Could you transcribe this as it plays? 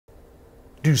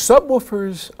Do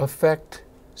subwoofers affect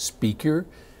speaker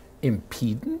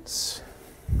impedance?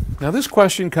 Now this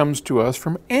question comes to us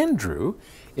from Andrew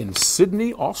in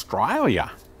Sydney,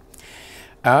 Australia.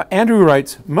 Andrew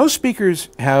writes, most speakers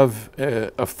have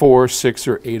a 4, 6,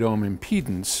 or 8 ohm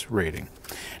impedance rating.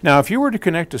 Now if you were to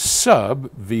connect a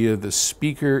sub via the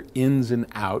speaker ins and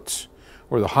outs,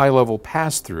 or the high-level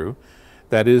pass-through,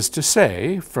 that is to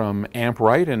say, from amp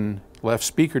right and left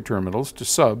speaker terminals to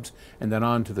subs and then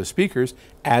on to the speakers,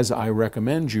 as I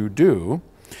recommend you do,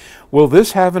 will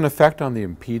this have an effect on the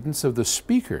impedance of the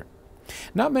speaker?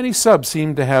 Not many subs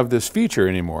seem to have this feature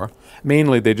anymore.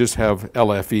 Mainly they just have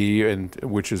LFE,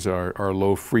 which is our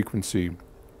low frequency,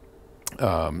 you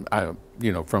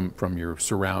know, from your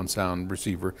surround sound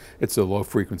receiver. It's a low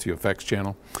frequency effects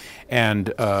channel,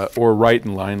 and or right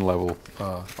and line level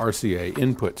RCA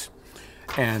inputs.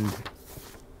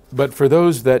 But for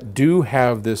those that do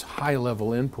have this high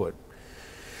level input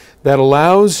that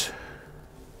allows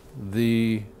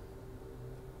the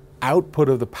output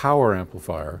of the power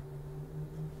amplifier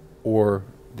or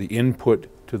the input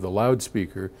to the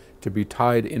loudspeaker to be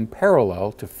tied in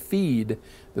parallel to feed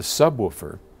the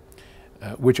subwoofer,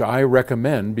 which I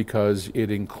recommend because it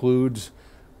includes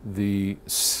the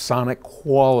sonic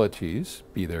qualities,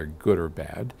 be they good or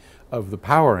bad, of the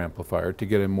power amplifier to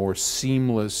get a more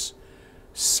seamless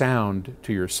sound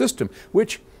to your system,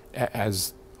 which,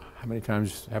 as how many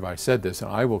times have I said this, and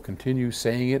I will continue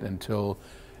saying it until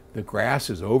the grass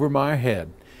is over my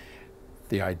head.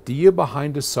 The idea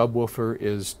behind a subwoofer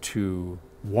is to,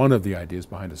 one of the ideas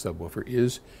behind a subwoofer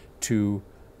is to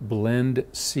blend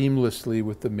seamlessly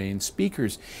with the main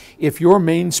speakers. If your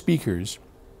main speakers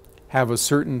have a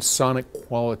certain sonic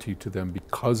quality to them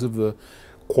because of the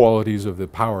qualities of the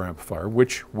power amplifier,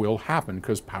 which will happen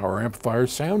because power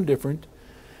amplifiers sound different,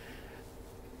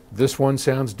 this one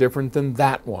sounds different than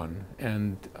that one,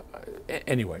 and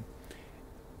anyway,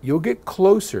 you'll get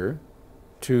closer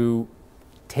to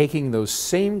taking those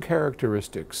same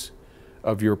characteristics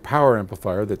of your power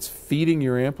amplifier that's feeding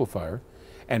your amplifier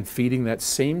and feeding that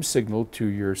same signal to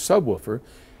your subwoofer,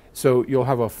 so you'll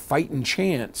have a fighting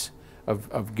chance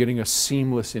of getting a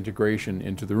seamless integration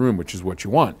into the room, which is what you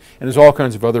want. And there's all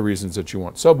kinds of other reasons that you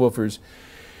want subwoofers,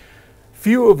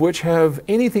 few of which have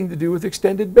anything to do with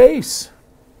extended bass.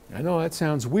 I know that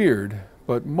sounds weird,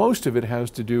 but most of it has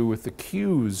to do with the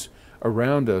cues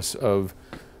around us of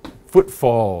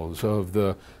footfalls, of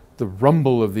the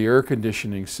rumble of the air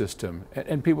conditioning system.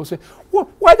 And people say, well,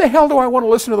 why the hell do I want to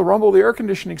listen to the rumble of the air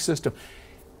conditioning system?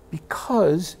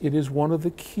 Because it is one of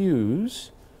the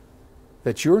cues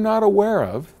that you're not aware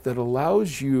of that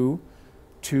allows you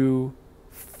to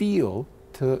feel,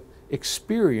 to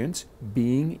experience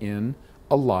being in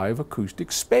a live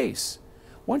acoustic space.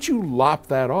 Once you lop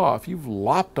that off, you've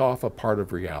lopped off a part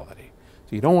of reality.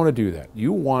 So you don't want to do that.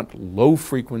 You want low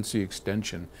frequency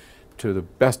extension to the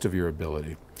best of your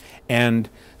ability. And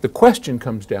the question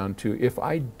comes down to, if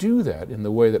I do that in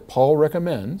the way that Paul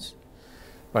recommends,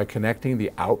 by connecting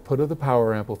the output of the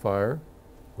power amplifier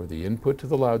or the input to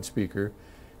the loudspeaker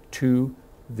to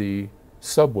the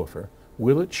subwoofer,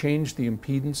 will it change the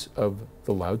impedance of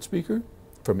the loudspeaker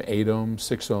from 8 ohms,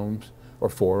 6 ohms, or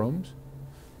 4 ohms?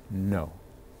 No,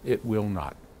 it will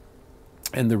not.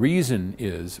 And the reason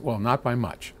is, well, not by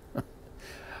much.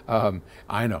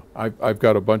 I know, I've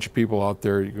got a bunch of people out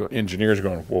there, engineers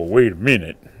going, well, wait a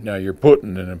minute. Now you're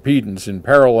putting an impedance in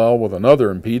parallel with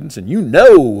another impedance, and you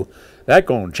know that's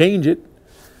going to change it.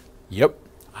 Yep,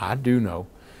 I do know.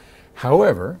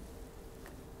 However,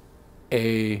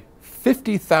 a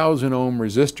 50,000 ohm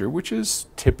resistor, which is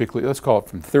typically, let's call it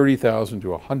from 30,000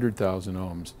 to 100,000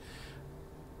 ohms,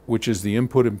 which is the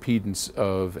input impedance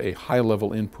of a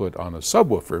high-level input on a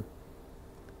subwoofer,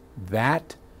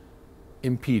 that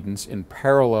impedance in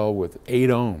parallel with 8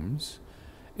 ohms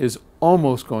is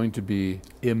almost going to be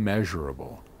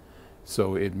immeasurable.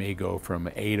 So it may go from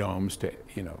 8 ohms to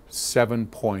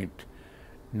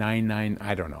 7.99.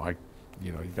 I don't know.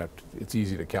 It's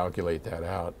easy to calculate that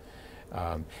out.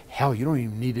 Hell, you don't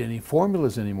even need any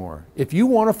formulas anymore. If you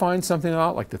want to find something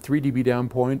out like the 3 dB down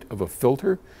point of a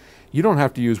filter, you don't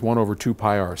have to use 1/2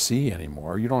 pi RC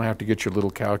anymore. You don't have to get your little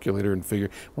calculator and figure,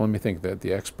 well, let me think that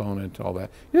the exponent, all that.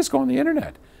 You just go on the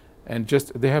internet and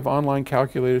they have online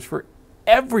calculators for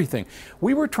everything.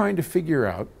 We were trying to figure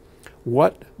out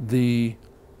what we're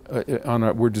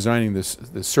designing this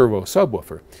servo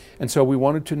subwoofer. And so we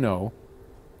wanted to know,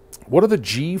 what are the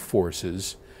G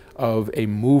forces of a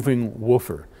moving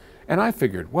woofer? And I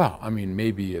figured, well, I mean,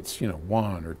 maybe it's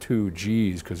 1 or 2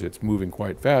 Gs because it's moving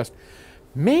quite fast.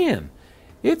 Man,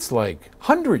 it's like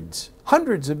hundreds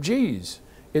of Gs.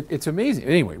 It's amazing.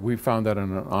 Anyway, we found that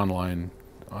on an online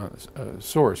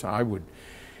source. I would,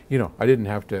 you know, I didn't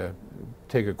have to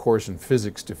take a course in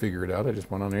physics to figure it out. I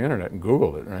just went on the internet and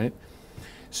Googled it, right?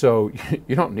 So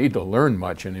you don't need to learn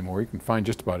much anymore. You can find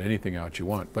just about anything out you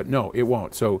want. But no, it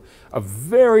won't. So a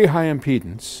very high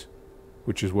impedance,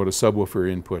 which is what a subwoofer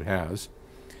input has,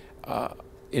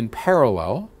 in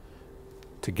parallel,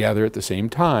 together at the same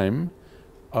time,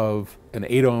 of an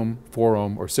 8 ohm, 4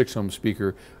 ohm, or 6 ohm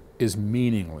speaker is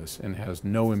meaningless and has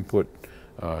no input,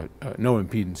 no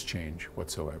impedance change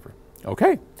whatsoever.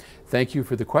 Okay, thank you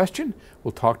for the question.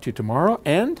 We'll talk to you tomorrow.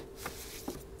 And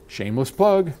shameless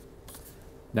plug,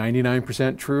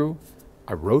 99% true,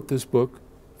 I wrote this book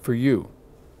for you.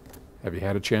 Have you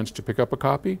had a chance to pick up a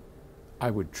copy? I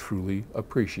would truly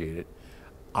appreciate it.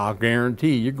 I'll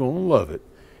guarantee you're going to love it.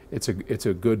 It's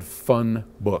a good, fun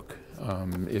book.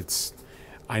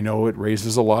 I know it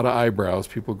raises a lot of eyebrows.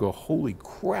 People go, holy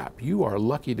crap, you are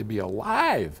lucky to be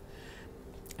alive.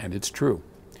 And it's true.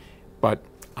 But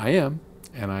I am,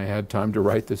 and I had time to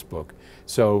write this book.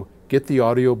 So get the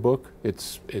audio book.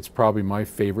 It's probably my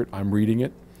favorite. I'm reading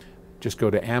it. Just go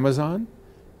to Amazon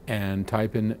and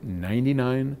type in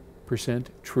 99%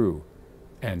 true,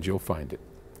 and you'll find it.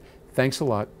 Thanks a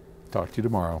lot. Talk to you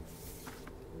tomorrow.